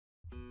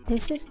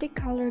This is the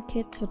color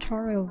kit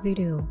tutorial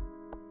video.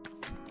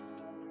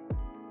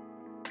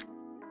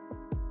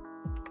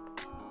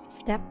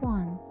 Step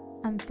 1.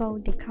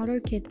 Unfold the color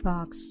kit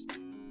box.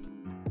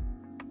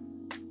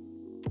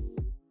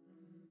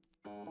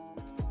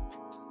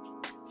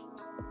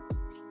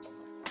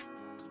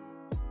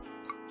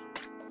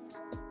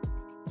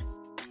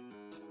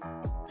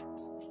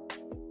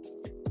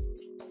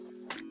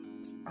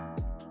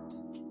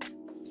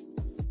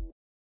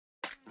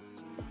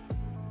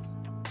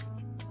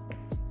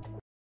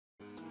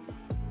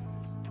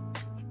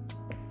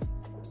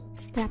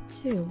 Step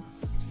 2.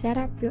 Set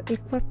up your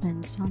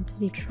equipment onto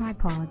the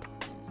tripod.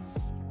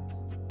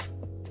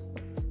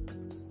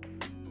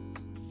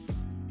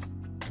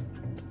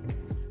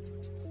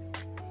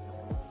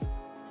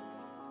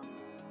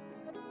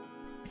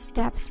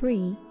 Step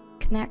 3.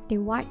 Connect the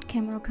white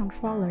camera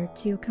controller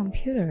to your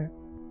computer.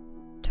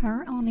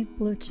 Turn on the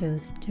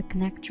Bluetooth to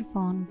connect your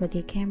phone with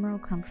the camera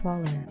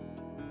controller.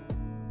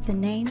 The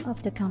name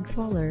of the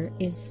controller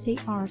is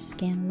CR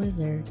Scan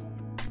Lizard.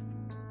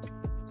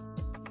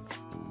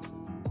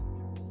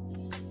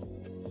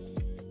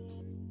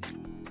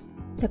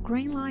 The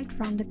green light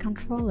from the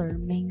controller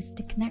means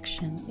the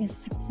connection is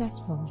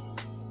successful.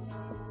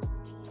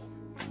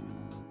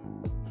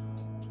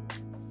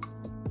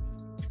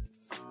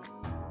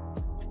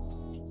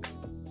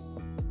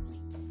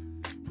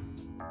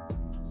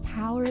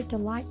 Power the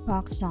light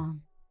box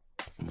on.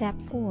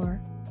 Step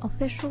 4.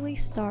 Officially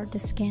start the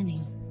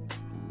scanning.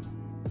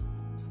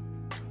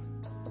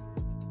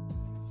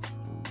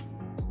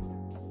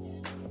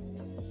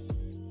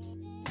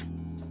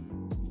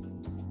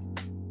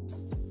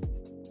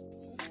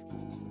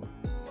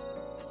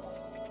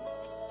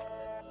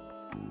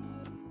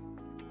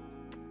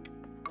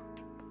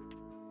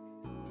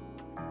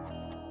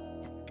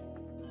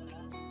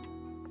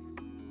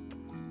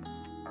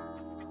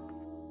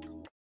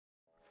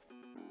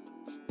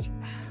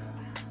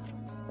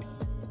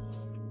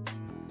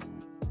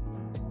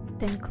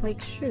 Then click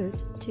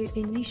Shoot to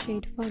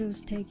initiate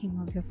photos taking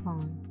of your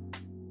phone.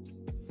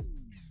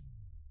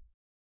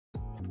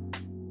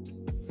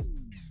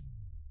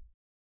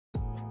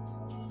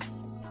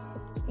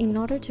 In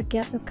order to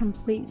get a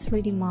complete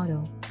 3D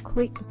model,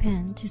 click the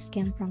pen to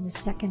scan from the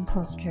second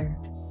posture.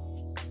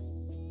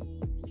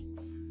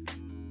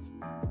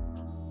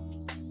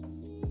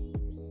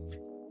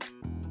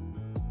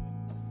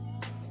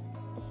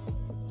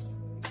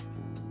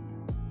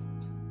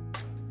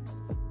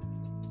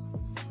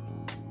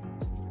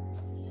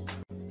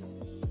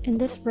 In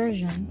this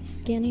version,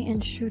 scanning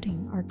and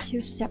shooting are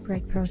two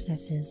separate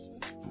processes.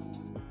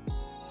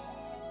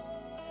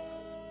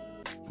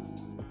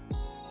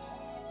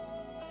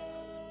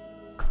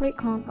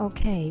 Click on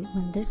OK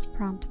when this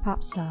prompt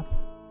pops up.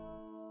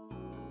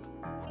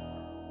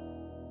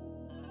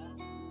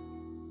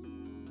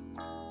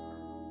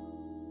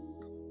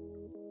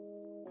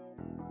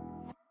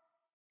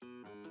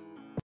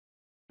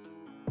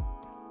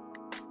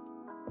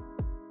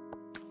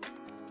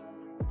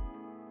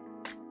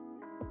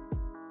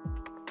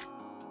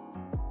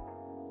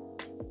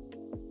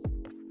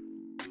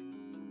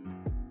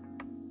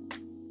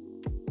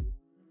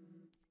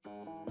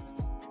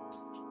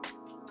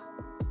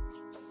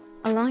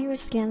 Align your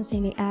scans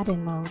in the edit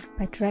mode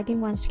by dragging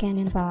one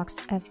scanning box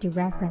as the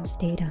reference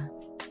data.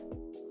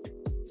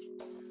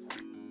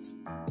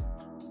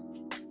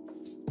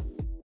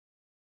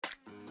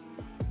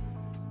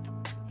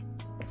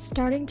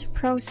 Starting to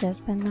process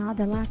but not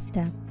the last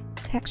step,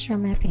 texture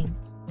mapping.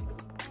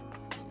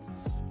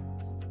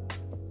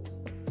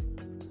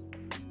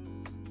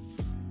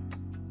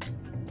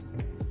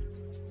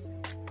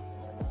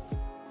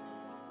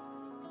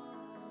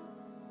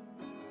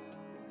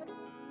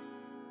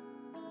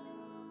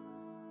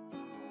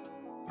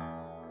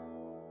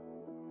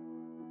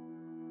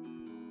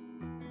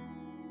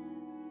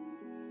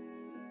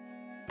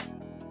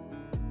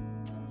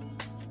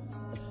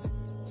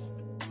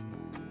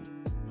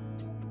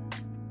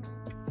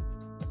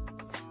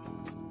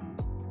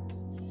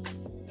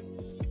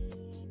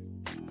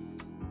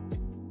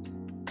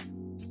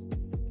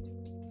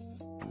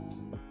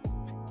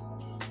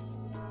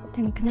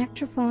 Then connect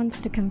your phone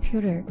to the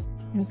computer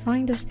and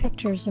find those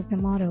pictures of your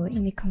model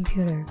in the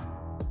computer.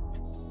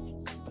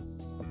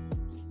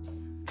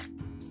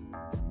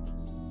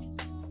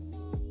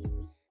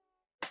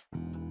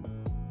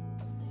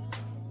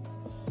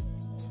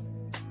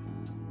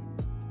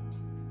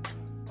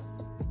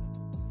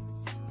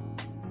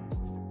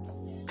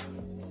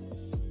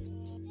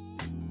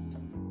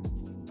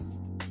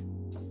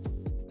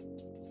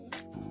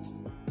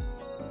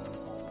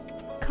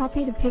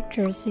 Copy the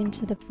pictures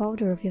into the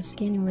folder of your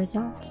scanning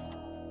results.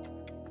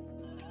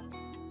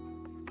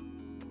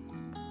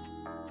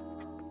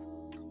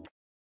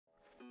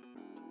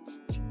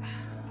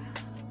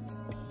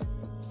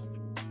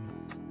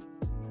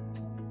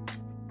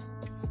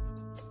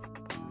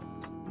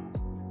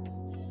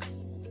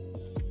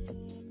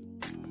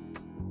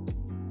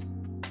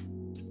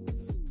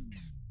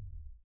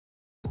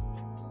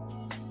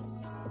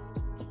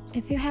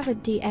 If you have a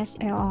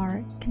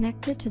DSLR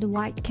connected to the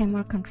white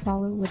camera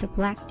controller with a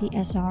black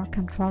DSLR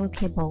controller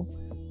cable,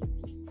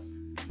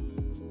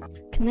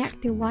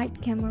 connect the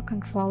white camera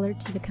controller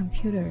to the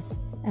computer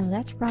and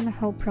let's run the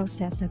whole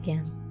process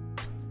again.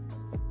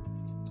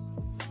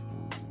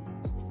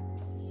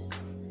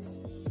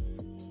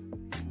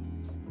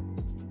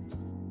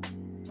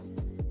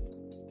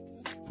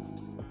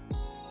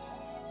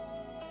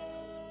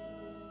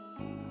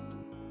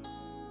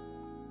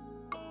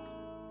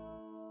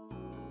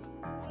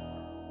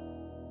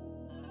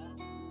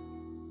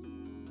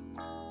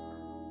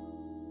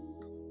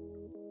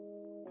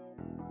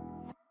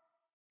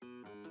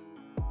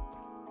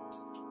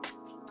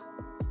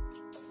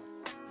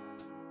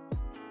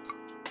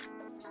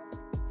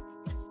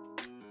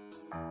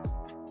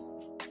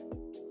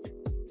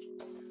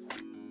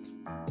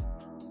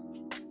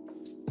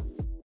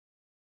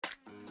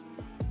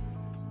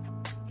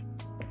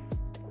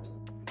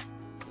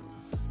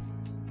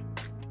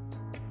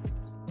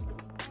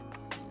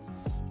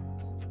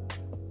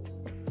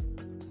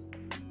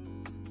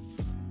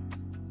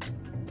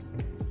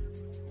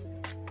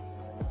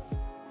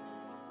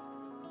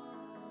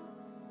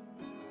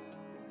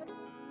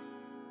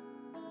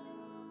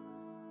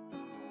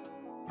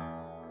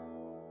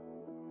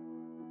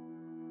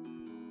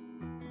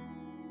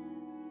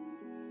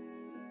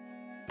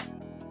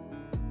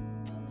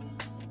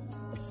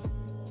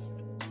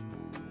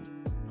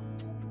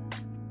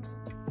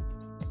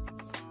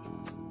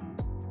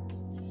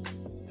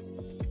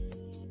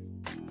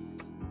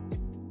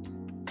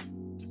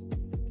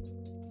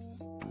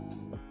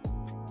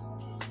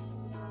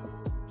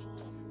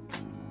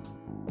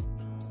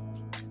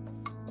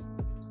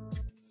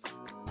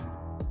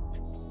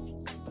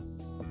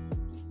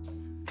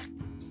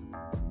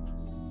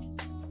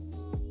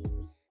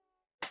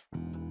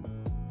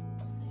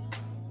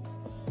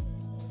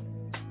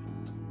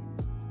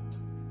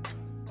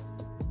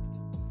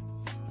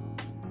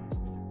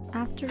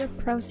 After the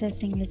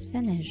processing is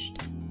finished,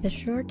 be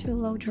sure to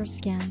load your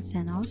scans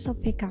and also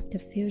pick up the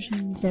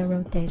Fusion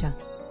 0 data.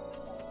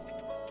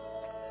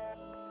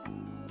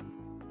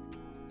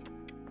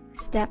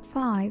 Step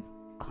 5.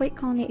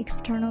 Click on the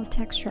external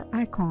texture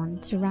icon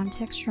to run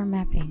texture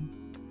mapping.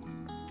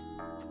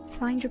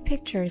 Find your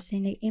pictures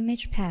in the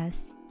image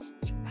path.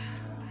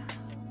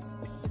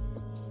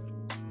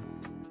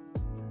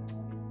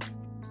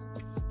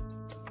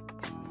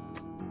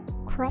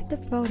 Crop the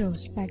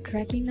photos by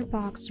dragging the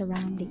box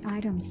around the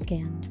item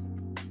scanned.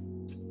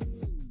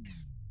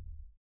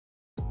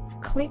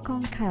 Click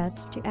on Cut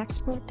to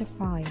export the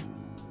file.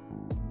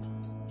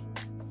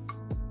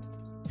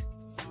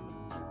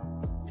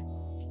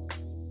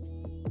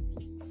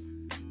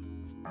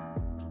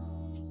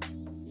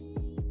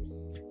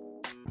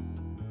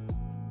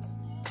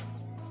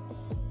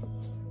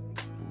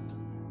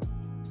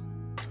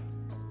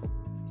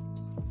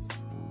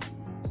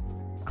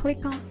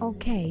 Click on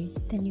OK,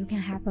 then you can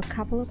have a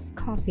cup of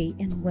coffee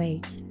and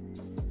wait.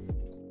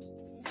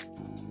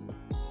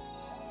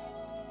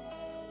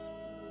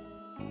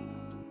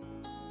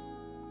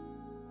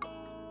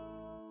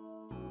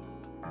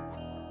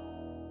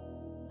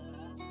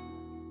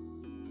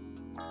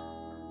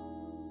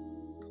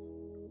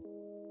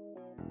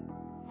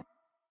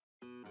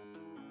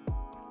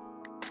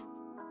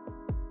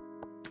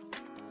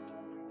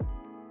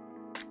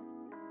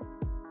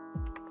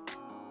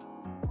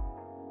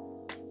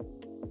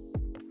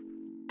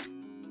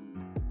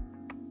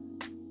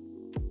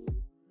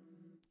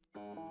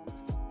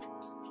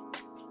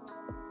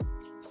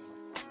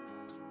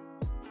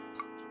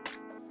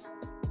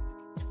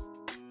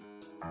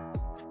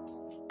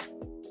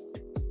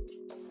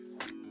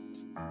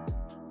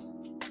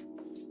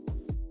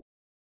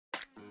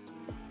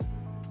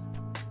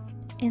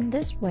 In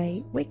this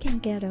way, we can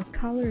get a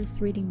color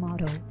 3D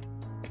model.